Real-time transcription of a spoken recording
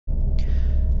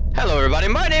Hello everybody,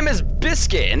 my name is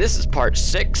Biscuit, and this is part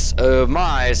 6 of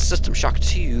my System Shock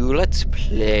 2 Let's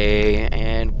Play,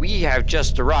 and we have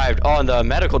just arrived on the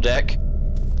medical deck.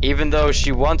 Even though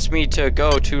she wants me to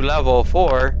go to level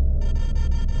 4,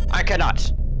 I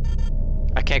cannot.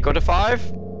 I can't go to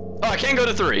 5? Oh, I can't go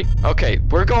to 3. Okay,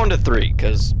 we're going to 3,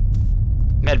 because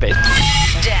medbase.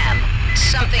 Damn,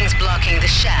 something's blocking the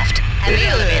shaft, and the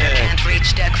elevator can't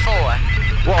reach deck 4.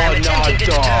 I'm attempting to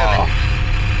determine.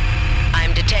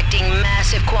 I'm detecting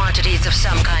massive quantities of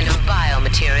some kind of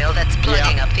biomaterial that's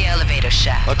plugging up the elevator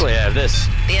shaft. Luckily I have this.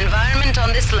 The environment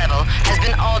on this level has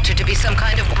been altered to be some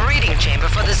kind of breeding chamber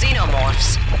for the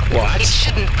xenomorphs. What? It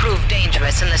shouldn't prove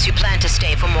dangerous unless you plan to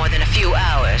stay for more than a few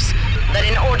hours. But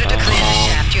in order to clear the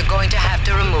shaft, you're going to have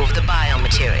to remove the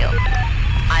biomaterial.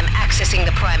 I'm accessing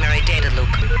the primary data loop.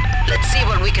 Let's see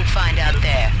what we can find out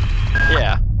there.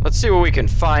 Yeah, let's see what we can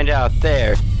find out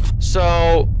there.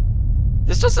 So,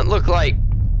 this doesn't look like...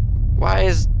 Why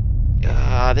is...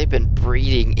 they've been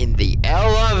breeding in the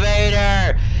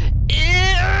elevator!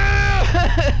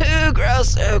 Ew!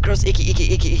 Gross! Oh, gross!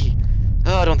 Icky!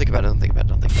 Oh, don't think about it, don't think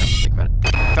about it.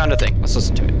 Found a thing. Let's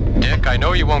listen to it. Dick, I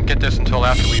know you won't get this until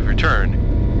after we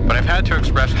return, but I've had to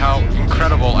express how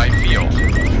incredible I feel.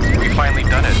 We've finally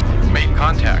done it. Made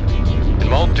contact. And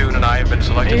Muldoon and I have been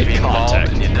selected to be involved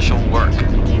in the initial work.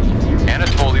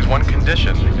 Anatoli's one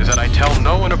condition is that I tell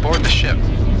no one aboard the ship.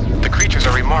 The creatures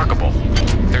are remarkable.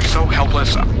 They're so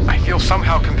helpless, I feel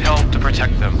somehow compelled to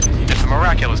protect them. It's a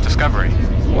miraculous discovery.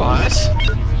 What?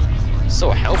 So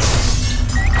helpless.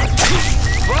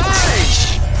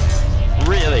 Fudge!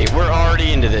 Really? We're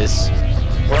already into this.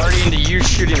 We're already into you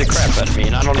shooting the crap out of me,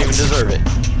 and I don't even deserve it.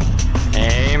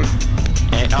 Aim.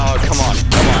 Oh, come on.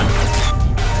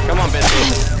 Come on,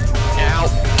 Biscuit. Ow.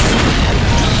 Got it.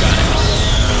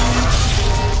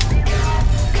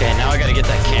 Okay, now I gotta get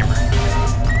that camera.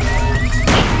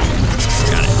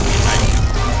 Got it.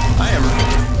 I am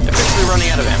officially running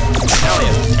out of ammo. Hell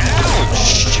yeah.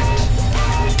 Ouch!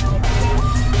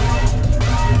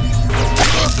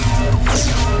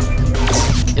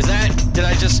 Is that... Did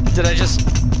I just...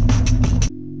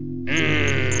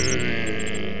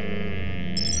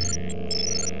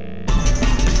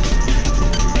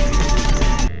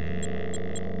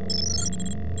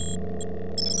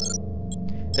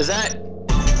 Is that...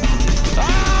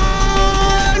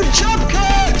 Jump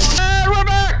cut! And we're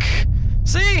back!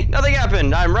 See? Nothing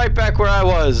happened. I'm right back where I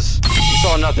was. You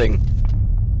saw nothing.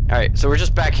 Alright, so we're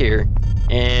just back here.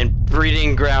 And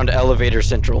breeding ground elevator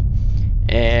central.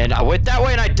 And I went that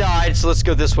way and I died, so let's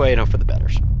go this way and hope for the better.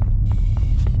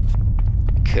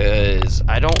 Because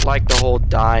I don't like the whole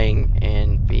dying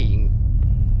and being...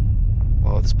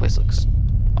 Whoa, this place looks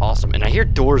awesome. And I hear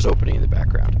doors opening in the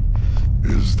background.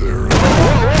 Is there a... Whoa!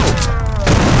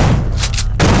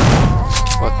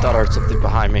 Oh, I thought I heard something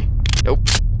behind me. Nope.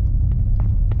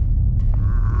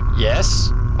 Yes?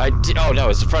 I did. Oh no,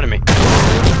 it's in front of me.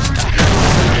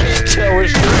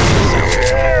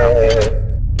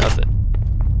 Nothing.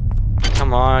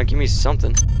 Come on, give me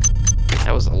something.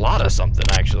 That was a lot of something,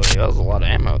 actually. That was a lot of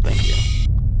ammo, thank you.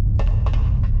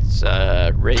 Let's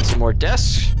raid some more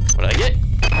desks. What'd I get?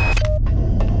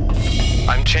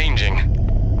 I'm changing.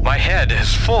 My head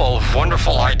is full of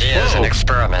wonderful ideas and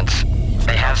experiments.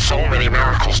 They have so many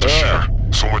miracles to share.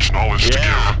 So much knowledge to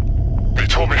give. They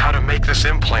told me how to make this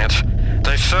implant.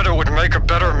 They said it would make a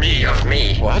better me of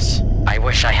me. What? I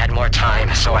wish I had more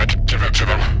time so I could give it to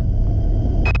them.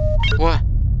 What?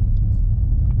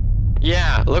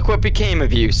 Yeah, look what became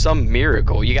of you. Some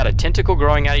miracle. You got a tentacle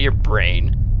growing out of your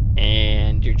brain.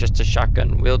 And you're just a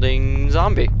shotgun-wielding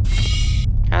zombie.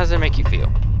 How does that make you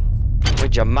feel?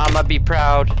 Would your mama be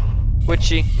proud? Would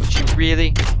she? Would she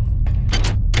really?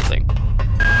 Nothing.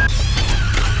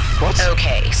 What?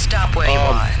 Okay, stop where you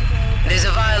are. There's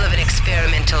a vial of an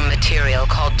experimental material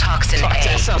called Toxin A.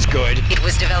 That sounds good. It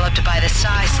was developed by the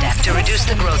Psi staff to reduce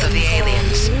the growth of the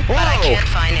aliens. Whoa. But I can't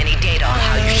find any data on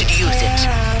how you should use it.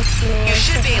 You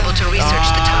should be able to research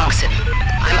the toxin.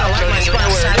 I'm uploading you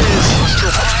enough samples to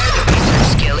acquire the research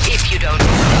skill if you don't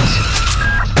use it.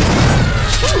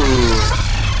 Ooh.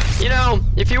 You know,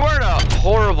 if you weren't a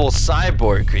horrible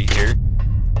cyborg creature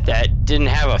that didn't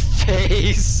have a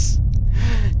face,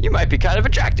 you might be kind of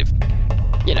attractive.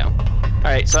 You know.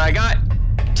 Alright, so I got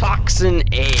Toxin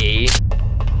A.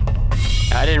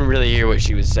 I didn't really hear what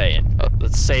she was saying.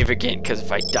 Let's save again, because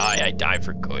if I die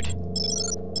for good.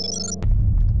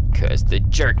 Because the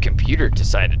jerk computer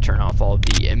decided to turn off all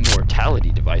the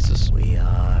immortality devices. We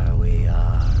are.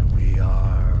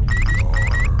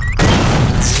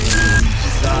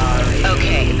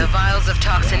 Okay, the vials of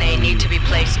Toxin A need to be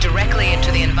placed directly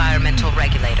into the environmental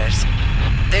regulators.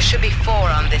 There should be 4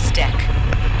 on this deck.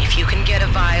 If you can get a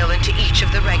vial into each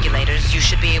of the regulators, you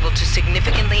should be able to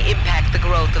significantly impact the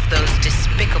growth of those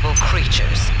despicable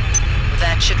creatures.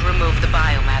 That should remove the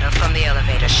biomatter from the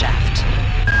elevator shaft.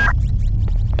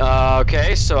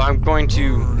 Okay, so I'm going to...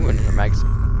 Ooh, another magazine.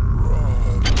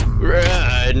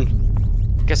 Run!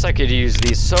 Guess I could use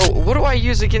these. So, what do I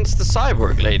use against the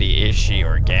cyborg lady? Is she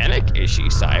organic? Is she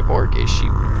cyborg? Is she...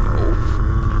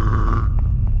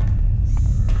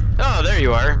 Oh, there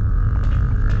you are.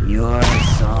 Your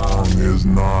song is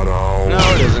not ours. No,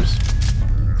 it isn't.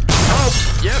 Oh,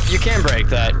 yep, you can break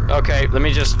that. Okay, let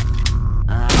me just...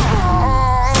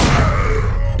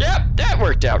 Yep, that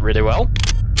worked out really well.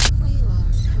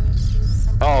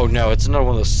 Oh no, it's another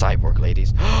one of those cyborg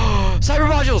ladies. Cyber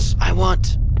modules! I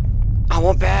want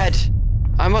bad.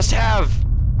 I must have.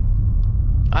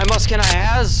 Can I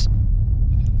has?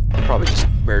 I probably just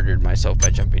murdered myself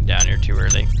by jumping down here too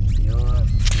early.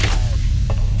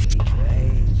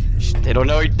 They don't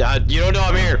know, you don't know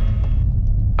I'm here.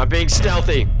 I'm being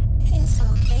stealthy. It's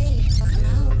okay to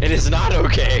come out. It is not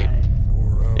okay.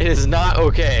 It is not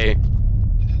okay.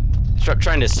 Stop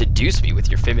trying to seduce me with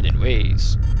your feminine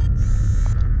ways.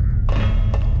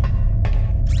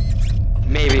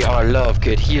 Maybe our love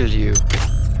could heal you.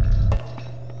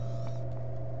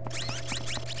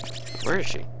 Where is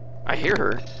she? I hear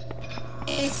her.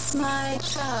 It's my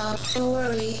job to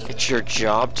worry. It's your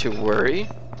job to worry?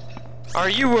 Are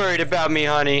you worried about me,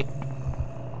 honey?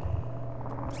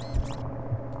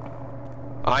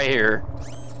 I hear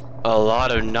a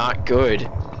lot of not good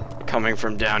coming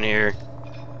from down here.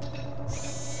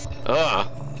 Ugh.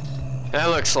 That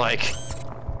looks like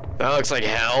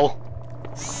hell.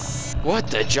 What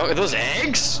the junk? Are those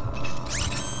eggs?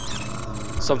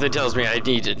 Something tells me I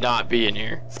need to not be in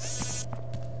here.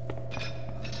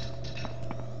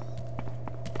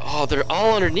 Oh, they're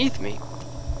all underneath me.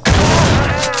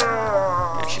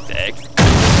 Can't shoot the egg.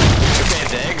 Okay,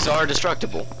 the eggs are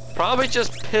destructible. Probably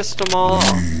just pissed them all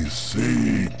off. We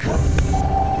seek.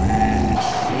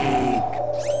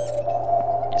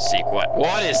 You seek what?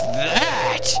 What is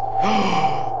that?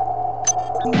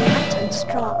 Patents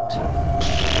dropped.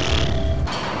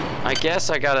 I guess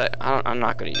I gotta... I'm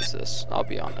not gonna use this. I'll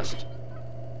be honest.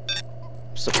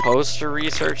 I'm supposed to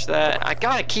research that. I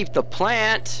gotta keep the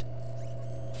plant.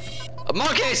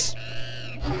 Monkeys!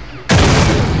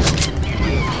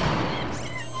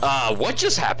 What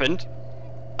just happened?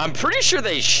 I'm pretty sure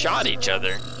they shot each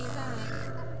other.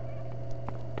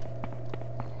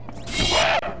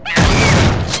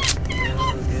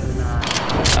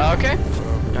 Okay.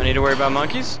 No need to worry about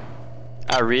monkeys.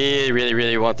 I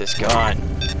really want this gun.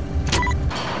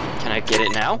 Can I get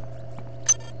it now?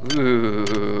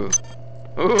 Ooh.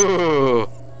 Ooh.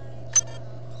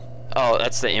 Oh,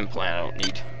 that's the implant I don't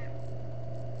need.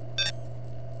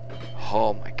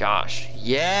 Oh my gosh.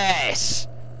 Yes!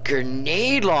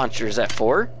 Grenade launchers at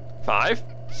 4, 5,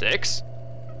 6,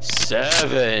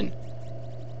 7.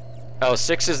 Oh,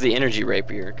 6 is the energy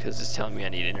rapier, because it's telling me I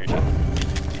need energy.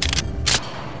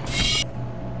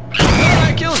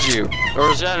 I killed you! Or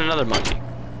was that another monkey?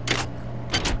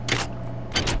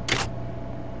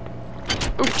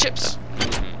 Ooh, chips!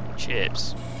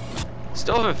 Chips.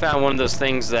 Still haven't found one of those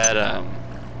things that,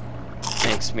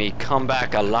 makes me come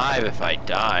back alive if I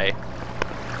die.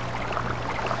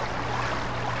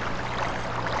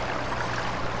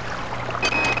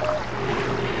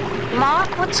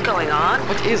 Mark, what's going on?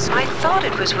 What is... I thought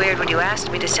it was weird when you asked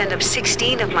me to send up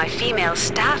 16 of my female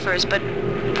staffers, but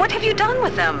what have you done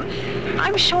with them?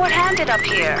 I'm short-handed up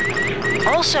here.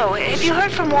 Also, have you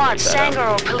heard from Watts, Sanger,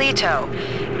 or Polito?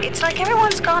 It's like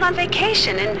everyone's gone on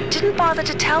vacation and didn't bother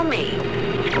to tell me.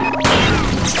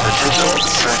 Potential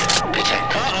threat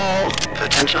detected. Uh-oh!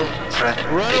 Potential threat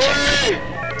Run detected.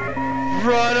 away!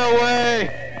 Run away!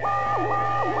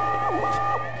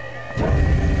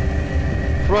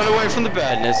 Run away from the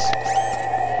badness.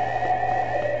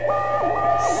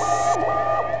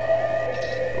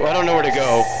 Well, I don't know where to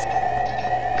go.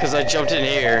 Because I jumped in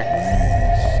here.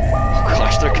 Oh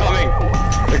gosh, they're coming!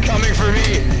 They're coming for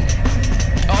me!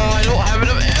 Oh, I don't have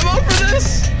enough ammo for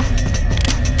this!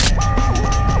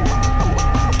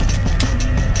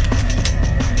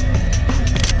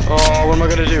 Oh, what am I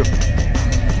gonna do?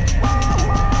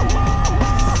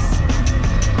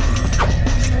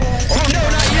 Oh no,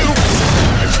 not you!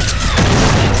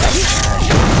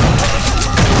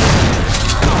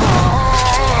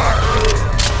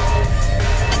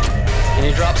 Can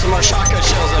you drop some more shotgun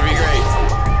shells? That'd be great.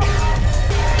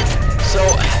 So,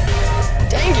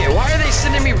 dang it, why are they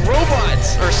sending me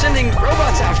robots? Or sending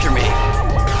robots after me?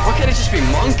 Why can't it just be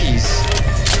monkeys?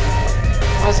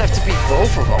 Why does it have to be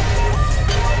both of them?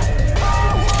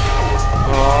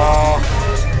 Oh,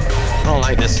 I don't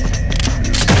like this.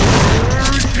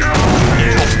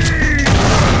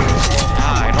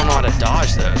 Ah, I don't know how to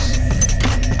dodge those.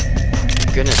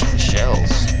 Goodness, shells.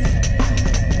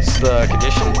 It's the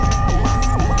condition.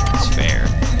 It's fair.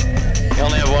 I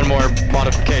only have one more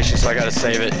modification, so I gotta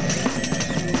save it.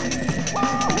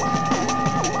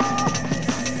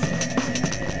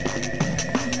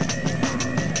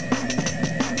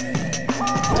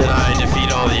 Did I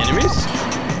defeat all the enemies?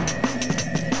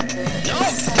 No!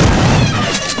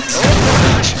 Oh,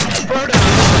 pro dash!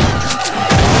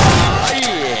 Oh,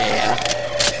 yeah!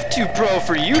 Too pro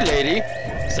for you, lady.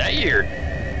 Is that your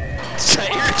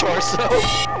torso?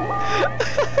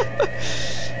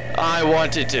 I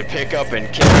wanted to pick up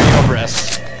and carry your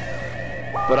breast,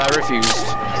 but I refused,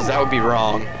 because that would be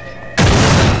wrong.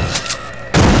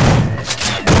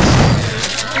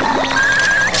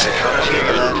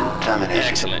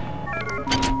 Excellent.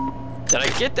 Did I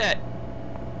get that?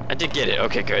 I did get it.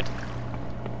 Okay, good.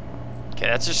 Okay,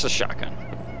 that's just a shotgun.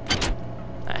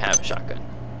 I have a shotgun.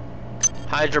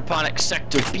 Hydroponic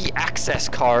Sector B access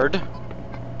card.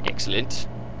 Excellent.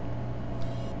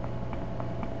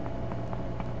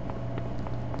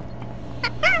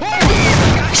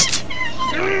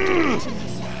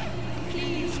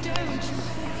 Please don't.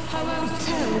 I won't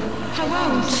tell. I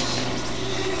won't.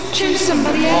 Choose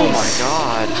somebody else. Oh my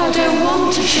god. I don't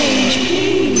want to change,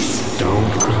 please.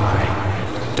 Don't cry.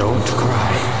 Don't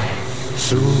cry.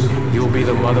 Soon you'll be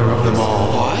the mother of them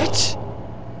all. What?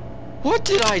 What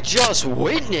did I just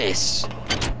witness?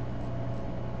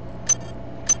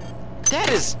 That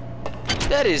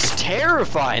is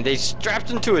terrifying. They strapped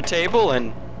them to a table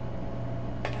and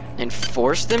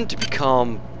forced them to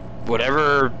become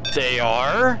whatever they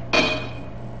are?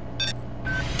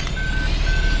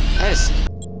 That is...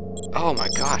 Oh my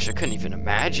gosh, I couldn't even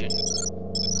imagine.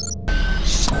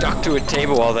 Stuck to a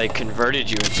table while they converted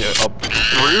you into a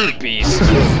brood beast.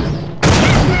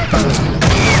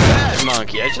 Bad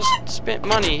monkey, I just spent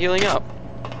money healing up.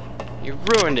 You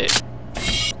ruined it.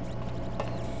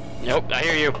 Nope, I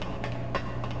hear you.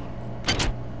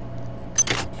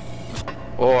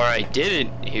 Or I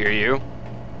didn't hear you.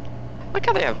 Look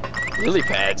how they have lily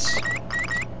pads.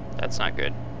 That's not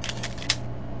good.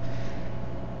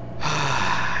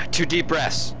 2 deep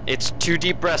breaths. It's 2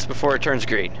 deep breaths before it turns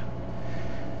green.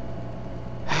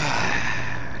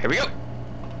 Here we go.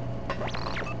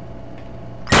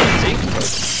 See?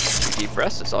 2 deep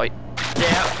breaths. That's all.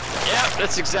 Yeah,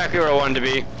 that's exactly where I wanted to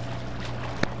be.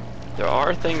 There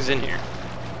are things in here.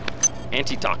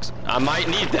 Antitoxin. I might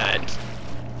need that.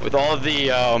 With all of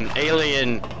the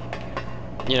alien,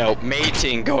 you know,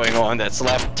 mating going on that's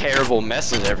left terrible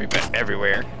messes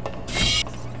everywhere.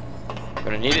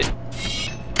 Gonna need it.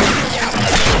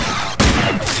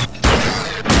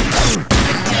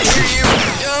 I hear you.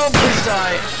 Oh, please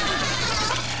die.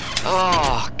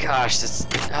 Oh gosh, this.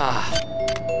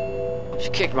 She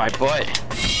kicked my butt.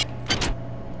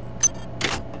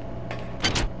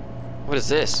 What is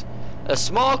this? A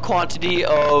small quantity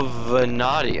of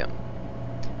vanadium.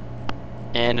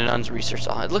 And an unresearched.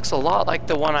 It looks a lot like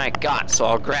the one I got, so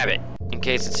I'll grab it in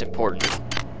case it's important.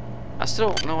 I still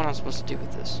don't know what I'm supposed to do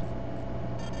with this.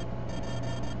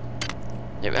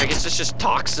 Yeah, I guess it's just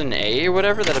Toxin A or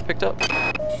whatever that I picked up.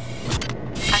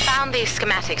 I found these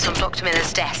schematics on Dr.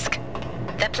 Miller's desk.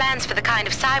 They're plans for the kind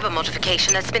of cyber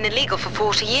modification that's been illegal for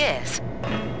 40 years.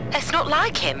 It's not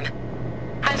like him.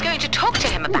 I was going to talk to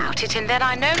him about it, and then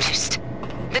I noticed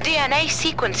the DNA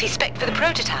sequence he spec'd for the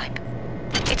prototype.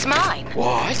 It's mine.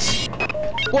 What?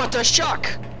 What a shock!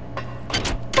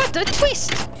 What a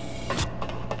twist!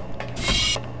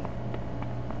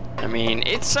 I mean,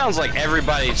 it sounds like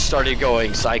everybody started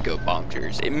going psycho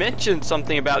bonkers. It mentioned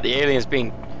something about the aliens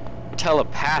being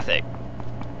telepathic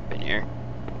in here.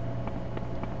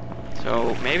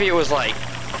 So maybe it was like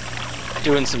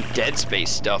doing some Dead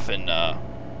Space stuff, and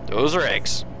those are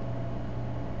eggs.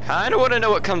 Kinda wanna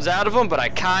know what comes out of them, but I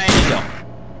kinda don't.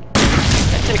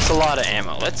 That takes a lot of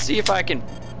ammo. Let's see if I can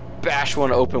bash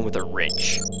one open with a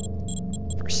wrench.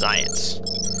 For science.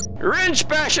 Wrench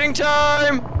bashing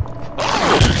time!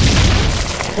 Oh!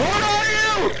 What are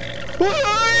you? What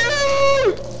are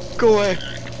you? Go away.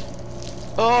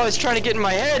 Oh, it's trying to get in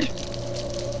my head.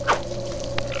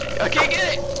 I can't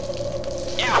get it.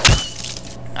 Yeah.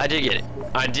 I did get it.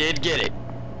 I did get it.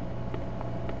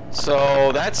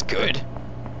 So that's good.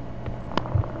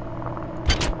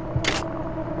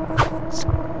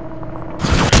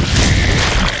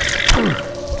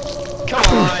 Come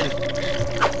on.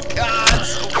 God,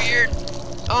 it's so weird.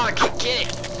 Oh, I can't get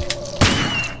it.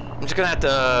 I'm just gonna have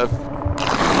to...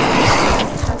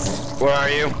 Where are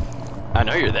you? I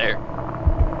know you're there.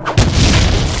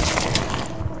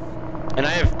 And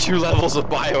I have 2 levels of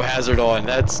biohazard on.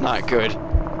 That's not good.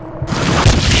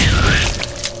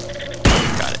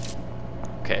 Got it.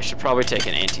 Okay, I should probably take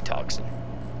an antitoxin.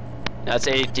 That's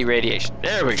anti-radiation.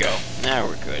 There we go. Now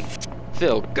we're good.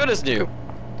 Feel good as new.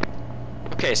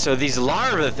 Okay, so these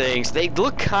larva things, they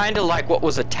look kind of like what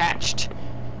was attached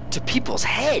to people's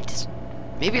heads.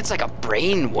 Maybe it's like a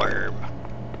brain worm.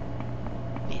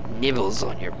 It nibbles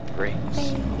on your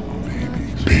brains.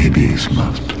 Babies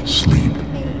must sleep.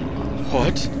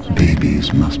 What?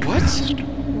 Babies must What? rest.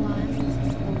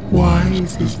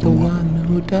 Wise is the one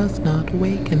who does not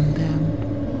waken them.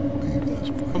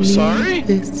 I'm sorry? Leave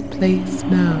this place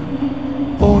now,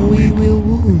 or we will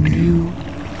wound you.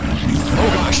 Oh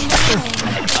gosh.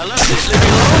 I left it. Leave me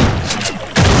alone.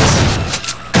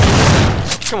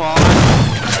 Come on.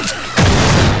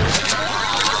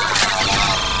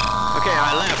 Okay,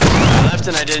 I left. I left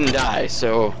and I didn't die,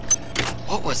 so...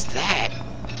 What was that?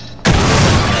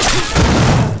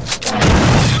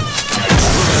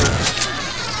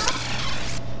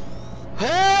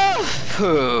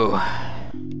 Phew.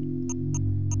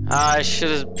 I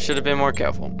should have been more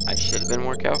careful. I should have been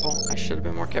more careful. I should have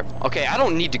been more careful. Okay, I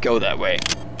don't need to go that way.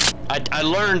 I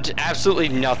learned absolutely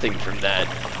nothing from that,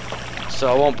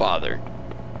 so I won't bother.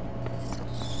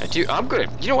 I'm good.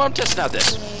 You know what? I'm testing out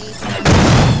this.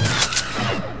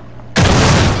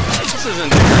 This isn't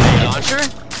the grenade launcher.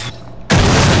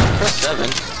 Press 7.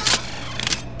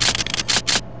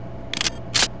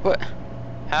 What?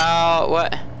 How?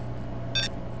 What?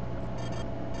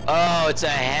 Oh, it's a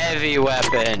heavy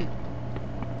weapon.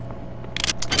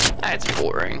 That's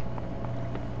boring.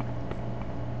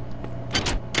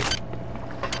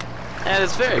 That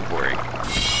is very boring.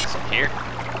 What's in here?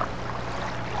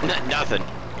 Nothing.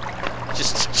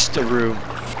 Just a room.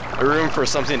 A room for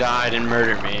something to hide and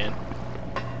murder me in.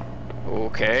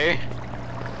 Okay.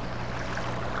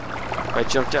 If I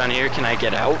jump down here, can I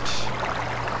get out?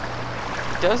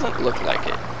 It doesn't look like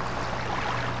it.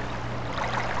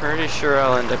 Pretty sure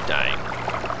I'll end up dying.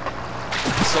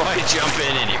 So I jump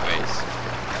in anyways.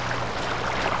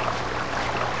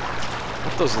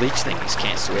 But those leech things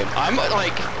can't swim. I'm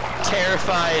like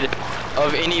terrified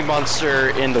of any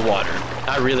monster in the water.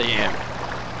 I really am.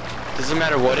 Doesn't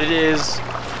matter what it is.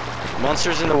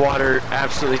 Monsters in the water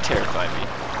absolutely terrify me.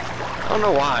 I don't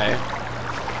know why.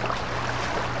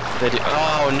 They do.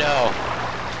 Oh no.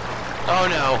 Oh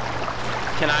no.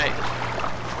 Can I?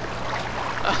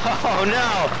 Oh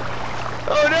no!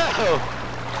 Oh no!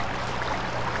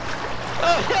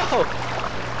 Oh no!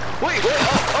 Wait!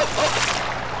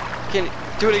 Oh! Can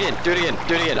do it again! Do it again!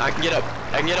 Do it again! I can get up!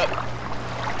 I can get up!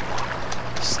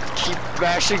 Just keep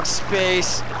bashing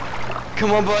space.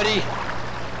 Come on, buddy!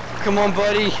 Come on,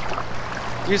 buddy!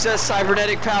 Use that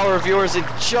cybernetic power of yours and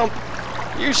jump!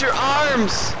 Use your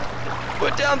arms!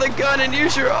 Put down the gun and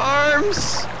use your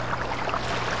arms!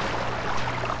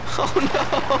 Oh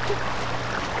no!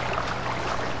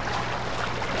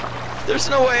 There's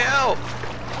no way out!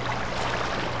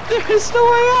 There is no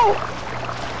way out!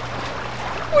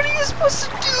 What are you supposed to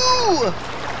do?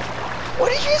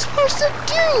 What are you supposed to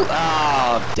do?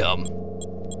 Oh, I'm dumb.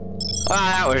 Wow,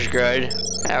 that was good.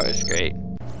 That was great.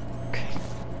 Okay.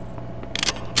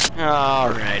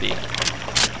 Alrighty.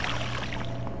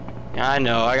 I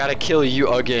know, I gotta kill you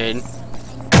again.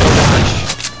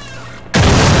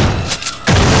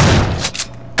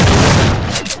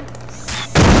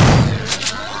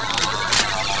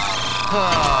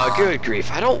 Oh, good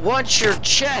grief. I don't want your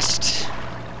chest.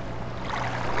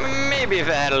 Maybe if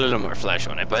I had a little more flesh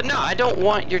on it, but no, I don't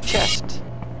want your chest.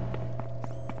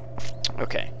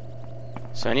 Okay.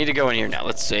 So I need to go in here now.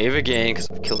 Let's save again,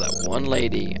 because I've killed that one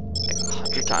lady like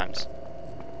 100 times.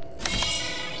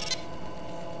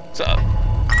 What's up?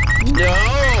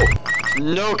 No!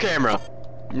 No camera.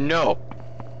 No.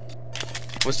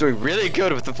 Was doing really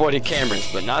good with avoiding cameras,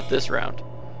 but not this round.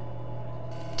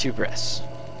 2 breaths.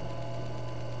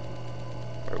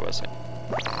 Where was it?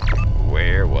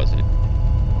 Where was it?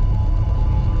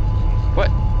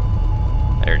 What?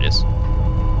 There it is.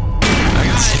 I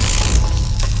got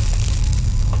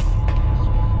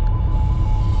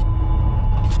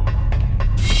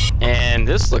it! And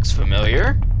this looks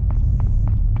familiar.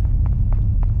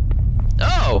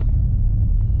 Oh!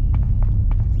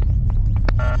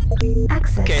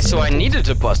 Okay, so I needed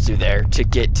to bust through there to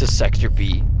get to Sector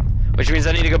B. Which means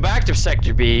I need to go back to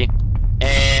Sector B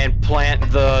and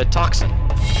plant the toxin.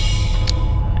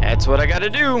 That's what I gotta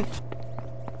do.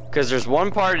 Because there's one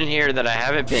part in here that I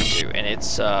haven't been to, and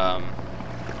it's, not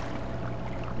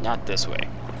this way.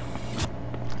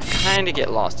 I kinda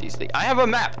get lost easily. I have a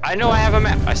map! I know I have a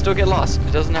map! I still get lost.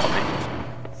 It doesn't help me.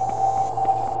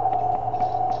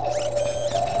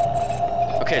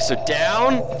 Okay, so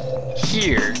down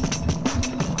here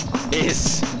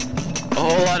is a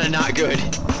whole lot of not good.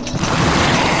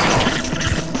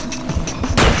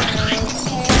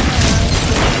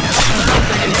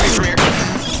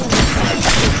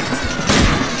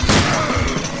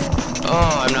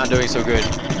 Oh, I'm not doing so good.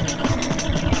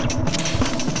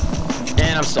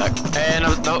 And I'm stuck. And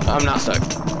nope, I'm not stuck.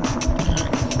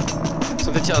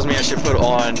 Something tells me I should put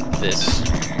on this.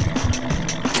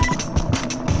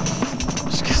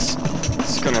 Just 'cause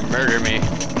it's gonna murder me.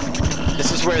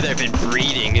 This is where they've been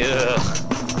breeding. Ugh.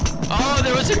 Oh,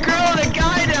 there was a girl and a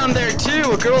guy down there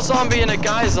too. A girl zombie and a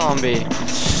guy zombie.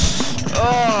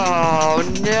 Oh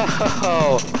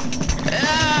no.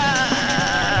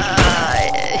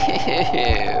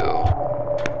 Ew.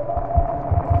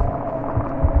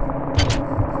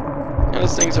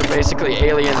 Those things are basically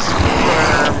alien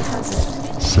sperm.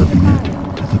 Submit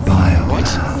to the biomass.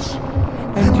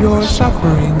 What? And your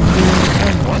suffering will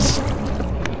end. What?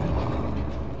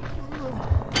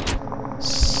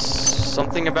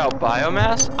 Something about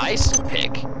biomass? Ice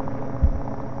pick.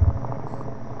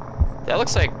 That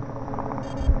looks like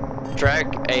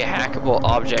drag a hackable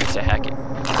object to hack it.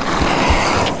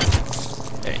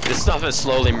 Okay, this stuff is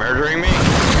slowly murdering me,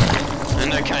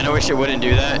 and I kind of wish it wouldn't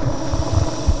do that.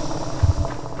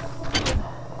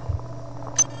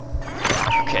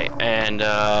 Okay, and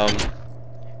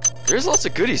there's lots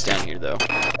of goodies down here though.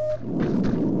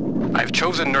 I've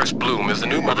chosen Nurse Bloom as the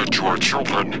new mother to our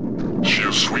children. She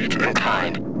is sweet and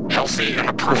kind, healthy and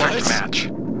a perfect match.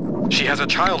 She has a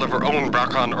child of her own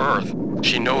back on Earth.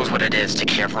 She knows what it is to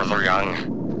care for the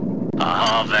young.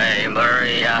 Ave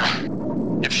Maria.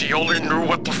 If she only knew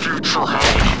what the future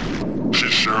held. She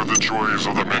shared the joys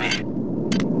of the many.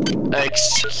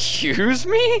 Excuse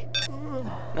me?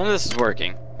 None of this is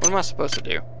working. What am I supposed to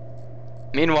do?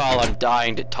 Meanwhile, I'm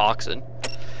dying to toxin.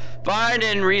 Find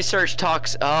and research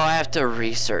toxin. Oh, I have to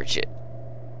research it.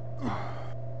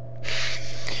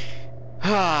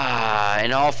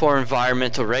 And all 4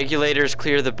 environmental regulators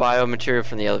clear the biomaterial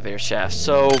from the elevator shaft.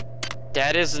 So,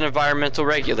 that is an environmental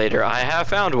regulator. I have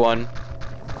found one.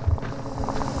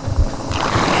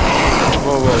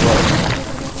 Whoa, whoa, whoa.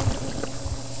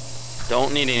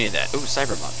 Don't need any of that. Ooh,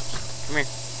 cyber modules. Come here.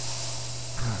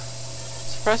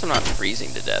 Surprised I'm not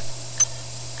freezing to death.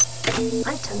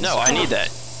 No, I need that.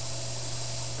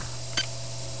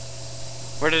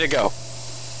 Where did it go?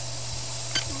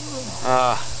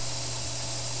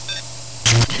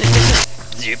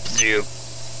 Zoop, zoop.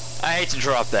 I hate to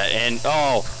drop that, and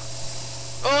oh,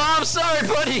 I'm sorry,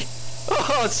 buddy.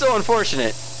 Oh, it's so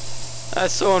unfortunate.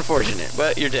 That's so unfortunate,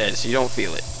 but you're dead, so you don't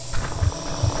feel it.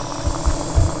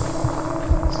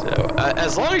 So,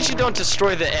 as long as you don't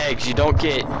destroy the eggs, you don't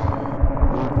get,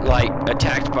 like,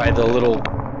 attacked by the little,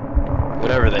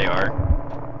 whatever they are,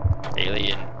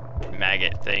 alien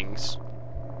maggot things.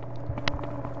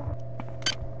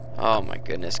 Oh my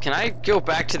goodness. Can I go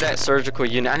back to that surgical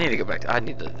unit? I need to go back.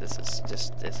 This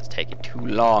is taking too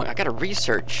long. I gotta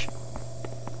research.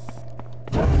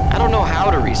 I don't know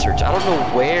how to research. I don't know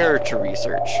where to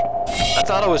research. I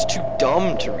thought I was too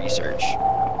dumb to research.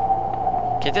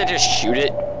 Can't I just shoot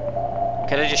it?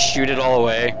 Can't I just shoot it all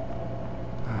away?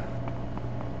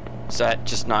 Is that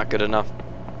just not good enough?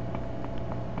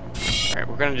 Alright,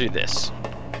 we're gonna do this.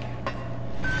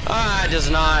 It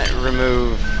does not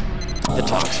remove the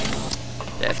toxin.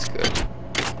 That's good.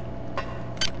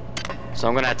 So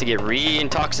I'm gonna have to get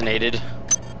re-intoxinated.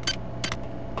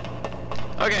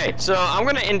 Okay, so I'm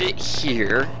gonna end it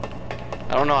here.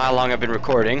 I don't know how long I've been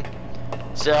recording.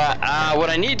 So what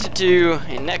I need to do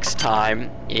next time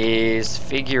is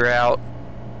figure out,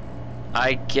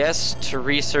 I guess, to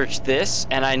research this,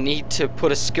 and I need to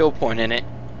put a skill point in it.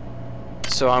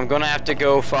 So I'm gonna have to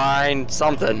go find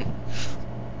something.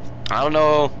 I don't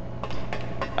know.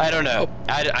 I don't know.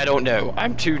 I don't know.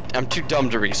 I'm too dumb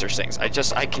to research things. I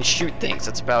can shoot things.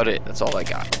 That's about it. That's all I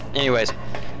got. Anyways,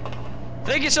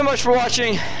 thank you so much for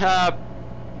watching.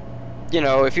 You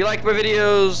know, if you like my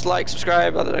videos, like,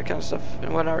 subscribe, all that kind of stuff,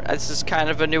 and whatever. This is kind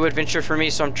of a new adventure for me,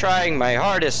 so I'm trying my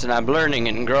hardest, and I'm learning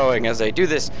and growing as I do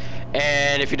this.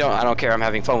 And if you don't, I don't care. I'm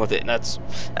having fun with it, and that's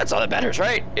all that matters,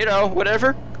 right? You know,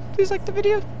 whatever. Please like the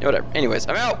video. Whatever. Anyways,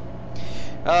 I'm out.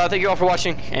 Thank you all for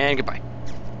watching, and goodbye.